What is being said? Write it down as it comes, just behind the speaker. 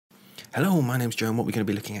Hello, my name's Joe, and what we're going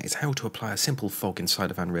to be looking at is how to apply a simple fog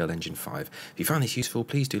inside of Unreal Engine 5. If you find this useful,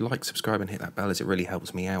 please do like, subscribe and hit that bell, as it really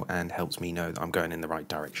helps me out and helps me know that I'm going in the right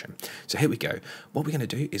direction. So here we go. What we're going to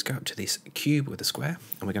do is go up to this cube with a square,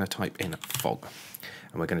 and we're going to type in fog.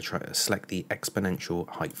 And we're going to try to select the exponential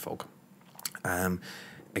height fog.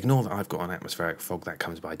 Ignore that I've got an atmospheric fog that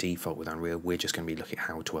comes by default with Unreal. We're just going to be looking at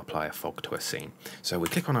how to apply a fog to a scene. So we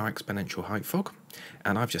click on our exponential height fog,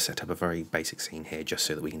 and I've just set up a very basic scene here just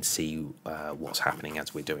so that we can see what's happening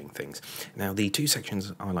as we're doing things. Now the two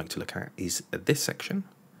sections I like to look at is this section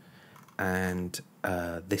and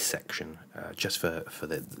this section, just for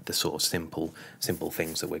the sort of simple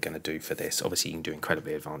things that we're going to do for this. Obviously you can do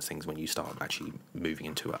incredibly advanced things when you start actually moving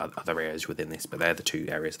into other areas within this, but they're the two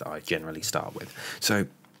areas that I generally start with. So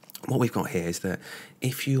what we've got here is that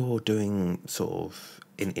if you're doing sort of,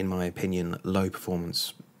 in my opinion, low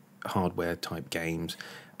performance hardware type games,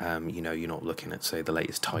 you're not looking at, say, the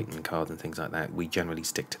latest Titan cards and things like that, we generally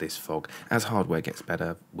stick to this fog. As hardware gets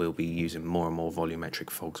better, we'll be using more and more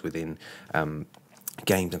volumetric fogs within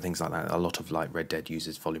games and things like that. A lot of like Red Dead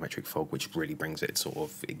uses volumetric fog, which really brings it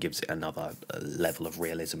it gives it another level of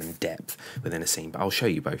realism and depth within a scene. But I'll show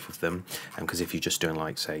you both of them, because if you're just doing,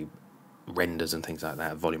 like, say, renders and things like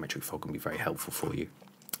that, volumetric fog can be very helpful for you.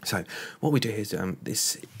 So what we do is,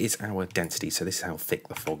 this is our density, so this is how thick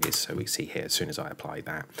the fog is. So we see here, as soon as I apply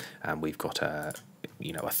that, we've got a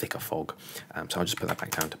thicker fog. So I'll just put that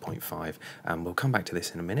back down to 0.5. We'll come back to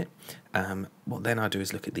this in a minute. What then I do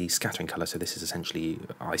is look at the scattering colour. So this is essentially,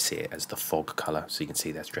 I see it as the fog colour. So you can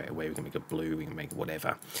see there straight away, we can make it blue, we can make it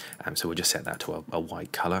whatever. So we'll just set that to a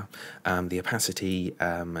white colour. The opacity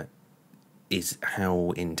is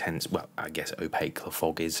how intense, well, I guess opaque the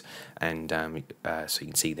fog is, and so you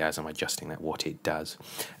can see there as I'm adjusting that what it does.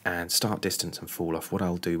 And start distance and fall off, what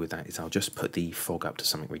I'll do with that is I'll just put the fog up to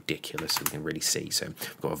something ridiculous so we can really see. So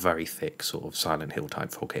we've got a very thick sort of Silent Hill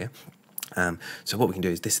type fog here. So what we can do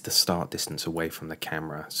is, this is the start distance away from the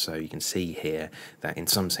camera. So you can see here that in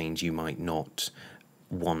some scenes you might not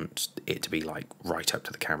want it to be like right up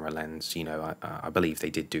to the camera lens. I believe they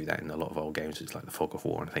did do that in a lot of old games. It's like the Fog of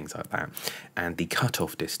War and things like that. And the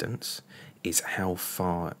cutoff distance is how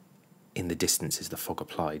far in the distance is the fog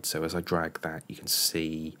applied. So as I drag that, you can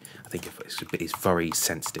see, I think it's very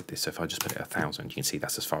sensitive, this. So if I just put it at 1000, you can see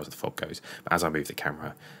that's as far as the fog goes. But as I move the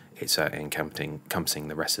camera, it's encompassing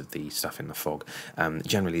the rest of the stuff in the fog.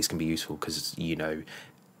 Generally this can be useful because,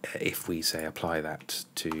 if we say apply that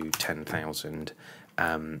to 10,000,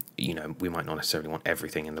 we might not necessarily want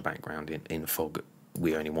everything in the background in fog.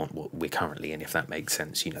 We only want what we're currently in, if that makes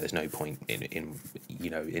sense. There's no point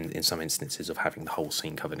in some instances of having the whole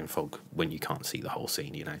scene covered in fog when you can't see the whole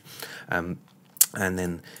scene. And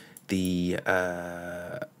then the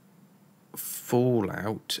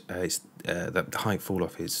fallout is the height fall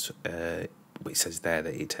off is. It says there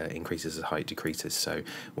that it increases as height decreases. So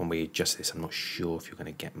when we adjust this, I'm not sure if you're going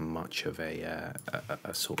to get much of a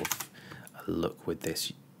sort of look with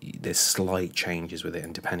this. There's slight changes with it,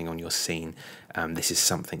 and depending on your scene, this is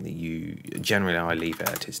something that generally I leave it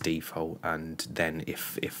at its default, and then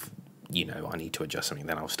if I need to adjust something,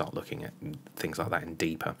 then I'll start looking at things like that in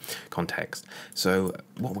deeper context. So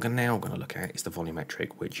what we're now going to look at is the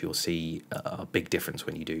volumetric, which you'll see a big difference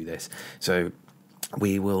when you do this. So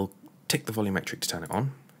we will tick the volumetric to turn it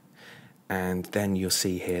on, and then you'll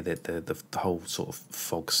see here that the whole sort of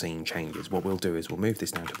fog scene changes. What we'll do is we'll move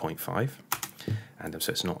this down to 0.5, and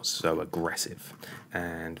so it's not so aggressive,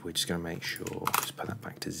 and we're just going to make sure, just put that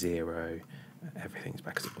back to 0, everything's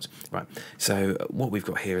back as it was. Right, so what we've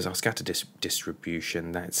got here is our scatter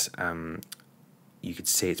distribution. That's you could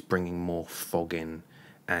see it's bringing more fog in,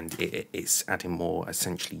 and it's adding more,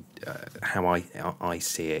 essentially, how I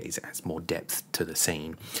see it is it adds more depth to the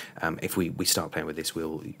scene. If we start playing with this,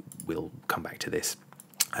 we'll come back to this.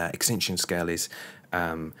 Extinction scale is,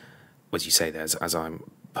 as you say there, as I'm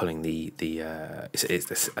pulling it's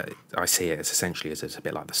this, I see it as essentially as it's a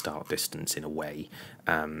bit like the start distance in a way.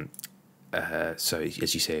 So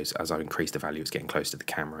as you say, as I increase the value, it's getting close to the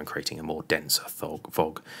camera and creating a more denser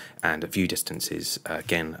fog. And view distance is,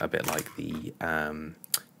 again, a bit like the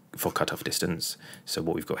fog cutoff distance. So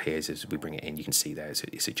what we've got here is, as we bring it in, you can see there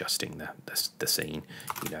it's adjusting the scene.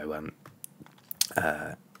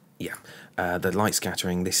 The light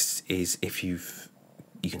scattering, this is, if you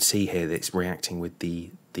can see here that it's reacting with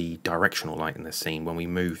the directional light in the scene. When we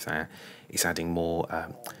move that, it's adding more,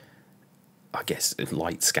 I guess,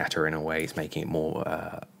 light scatter in a way. It's making it more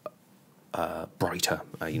brighter,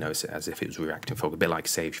 you know, as if it was reacting fog. A bit like,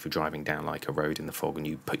 say, if you're driving down like a road in the fog and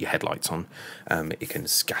you put your headlights on, it can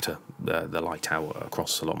scatter the light out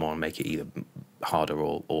across a lot more and make it either harder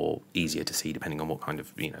or easier to see, depending on what kind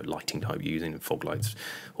of, you know, lighting type you're using, fog lights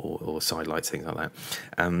or side lights, things like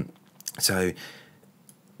that. So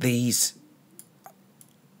these,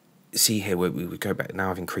 see here, we would go back.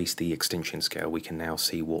 Now I've increased the extinction scale. We can now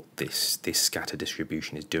see what this scatter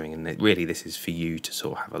distribution is doing, and really this is for you to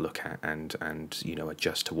sort of have a look at and you know,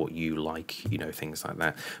 adjust to what you like, you know, things like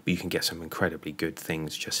that. But you can get some incredibly good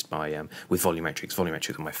things just by with volumetrics.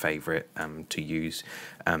 Volumetrics are my favourite to use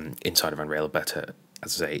inside of Unreal. But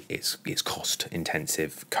as I say, it's cost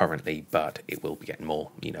intensive currently, but it will be getting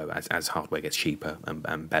more, you know, as hardware gets cheaper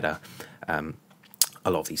and better. A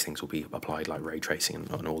lot of these things will be applied, like ray tracing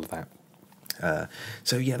and all of that.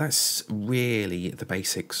 So yeah, that's really the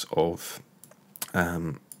basics of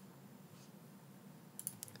how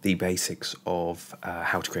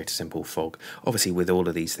to create a simple fog. Obviously, with all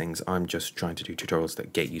of these things, I'm just trying to do tutorials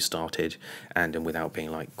that get you started and without being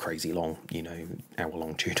like crazy long, you know,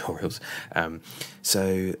 hour-long tutorials.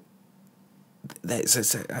 So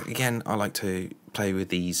again, I like to play with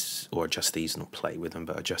these, or adjust these, not play with them,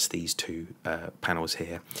 but adjust these two panels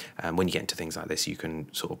here. When you get into things like this, you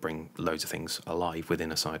can sort of bring loads of things alive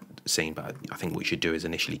within a side scene, but I think what we should do is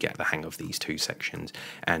initially get the hang of these two sections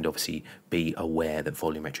and obviously be aware that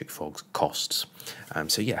volumetric fog costs.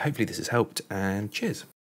 So yeah, hopefully this has helped, and cheers.